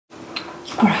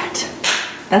All right,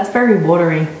 that's very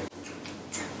watery.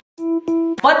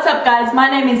 What's up guys, my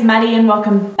name is Maddie and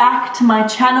welcome back to my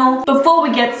channel. Before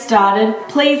we get started,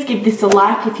 please give this a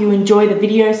like if you enjoy the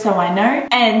video so I know.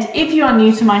 And if you are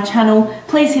new to my channel,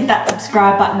 please hit that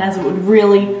subscribe button as it would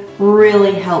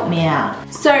really help me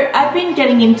out. So I've been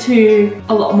getting into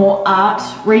a lot more art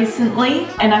recently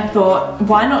and I thought,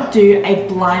 why not do a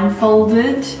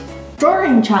blindfolded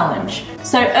drawing challenge?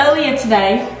 So earlier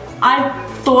today, I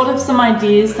thought of some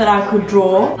ideas that I could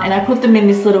draw and I put them in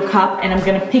this little cup and I'm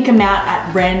gonna pick them out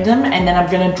at random and then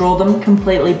I'm gonna draw them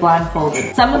completely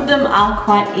blindfolded. Some of them are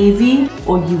quite easy,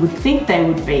 or you would think they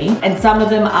would be, and some of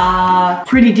them are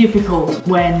pretty difficult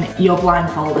when you're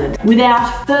blindfolded.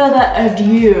 Without further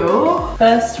ado,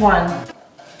 first one.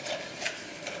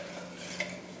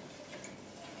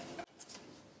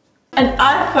 An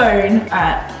iPhone.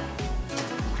 Alright.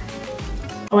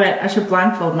 Oh wait, I should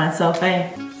blindfold myself, eh?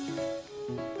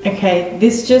 Okay,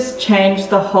 this just changed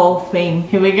the whole thing.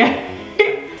 Here we go.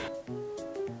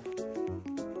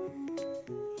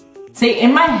 See,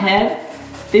 in my head,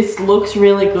 this looks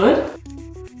really good,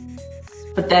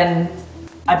 but then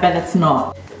I bet it's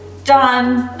not.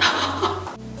 Done.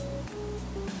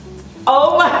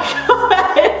 Oh my god.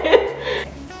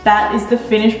 That is the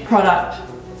finished product.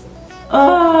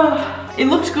 Oh, it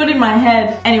looks good in my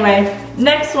head. Anyway,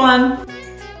 next one.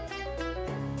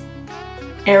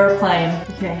 Aeroplane.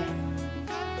 Okay.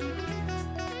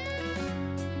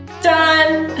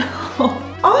 Done.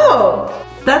 Oh,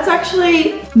 that's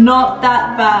actually not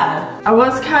that bad. I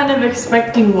was kind of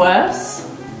expecting worse,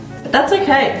 but that's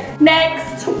okay.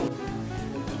 Next.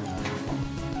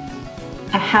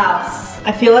 A house.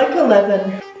 I feel like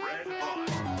 11.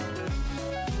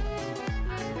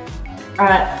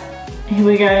 Alright, here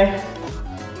we go.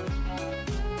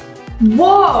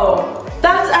 Whoa!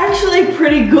 That's actually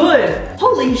pretty good.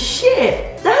 Holy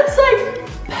shit. That's like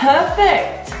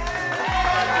perfect.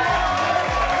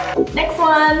 Next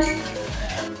one.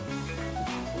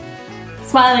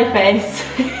 Smiley face.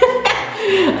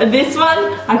 This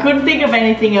one, I couldn't think of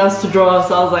anything else to draw,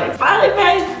 so I was like, smiley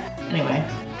face. Anyway.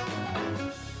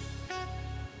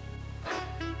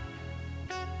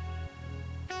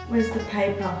 Where's the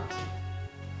paper?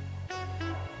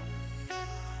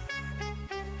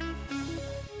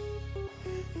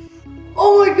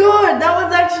 Oh my god, that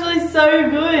was actually so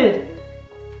good.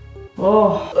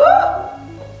 Oh.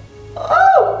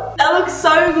 Oh, that looks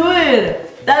so good.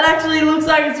 That actually looks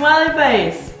like a smiley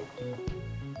face.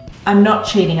 I'm not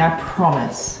cheating, I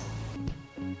promise.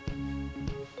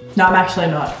 No, I'm actually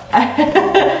not.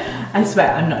 I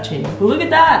swear, I'm not cheating. But look at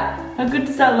that. How good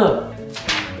does that look?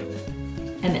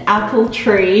 An apple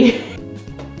tree.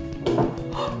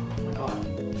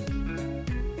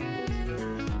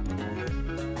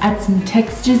 Add some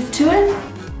textures to it.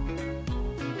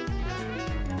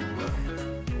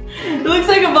 It looks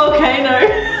like a volcano.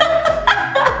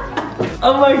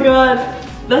 Oh my god,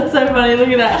 that's so funny, look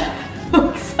at that. It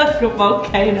looks like a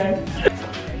volcano.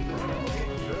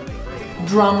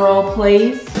 Drum roll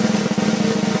please.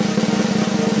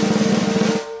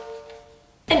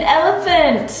 An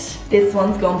elephant. This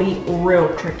one's gonna be real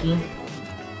tricky.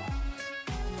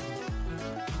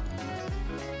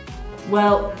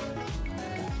 Well,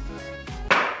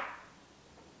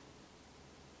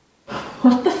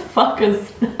 what the fuck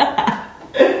is that?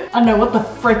 I don't know what the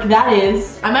frick that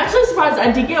is. I'm actually surprised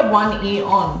I did get one ear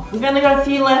on. We've only got a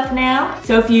few left now.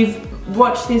 So if you've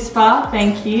watched this far,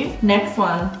 thank you. Next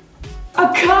one.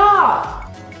 A car!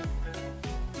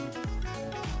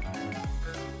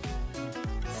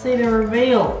 See the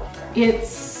reveal.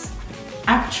 It's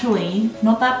actually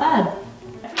not that bad.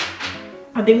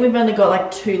 I think we've only got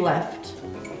like 2 left.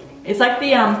 It's like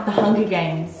the Hunger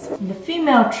Games. And the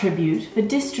female tribute for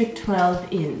District 12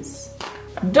 is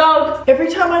dog. Every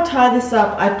time I tie this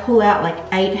up, I pull out like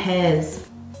 8 hairs.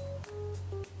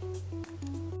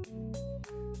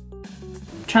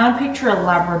 Trying to picture a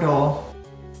Labrador.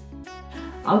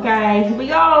 Okay, here we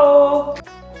go.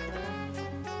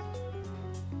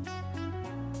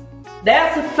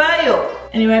 That's a fail.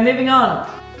 Anyway, moving on.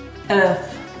 Earth.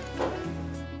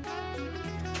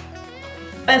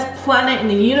 Best planet in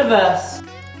the universe.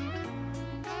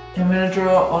 I'm gonna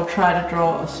draw, or try to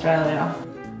draw Australia.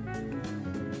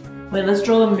 Wait, let's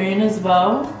draw the moon as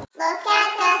well. Look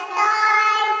at the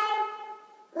stars.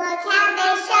 Look how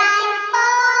they shine for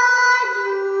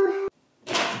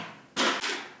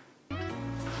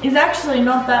you. It's actually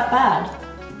not that bad.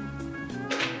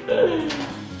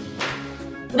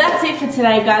 That's it for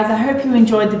today guys. I hope you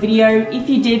enjoyed the video. If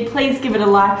you did, please give it a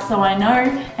like so I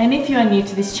know. And if you are new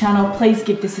to this channel, please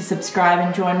give this a subscribe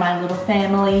and join my little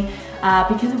family.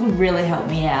 because it would really help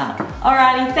me out.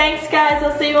 Alrighty, thanks guys.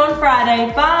 I'll see you on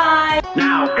Friday. Bye.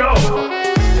 Now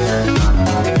go!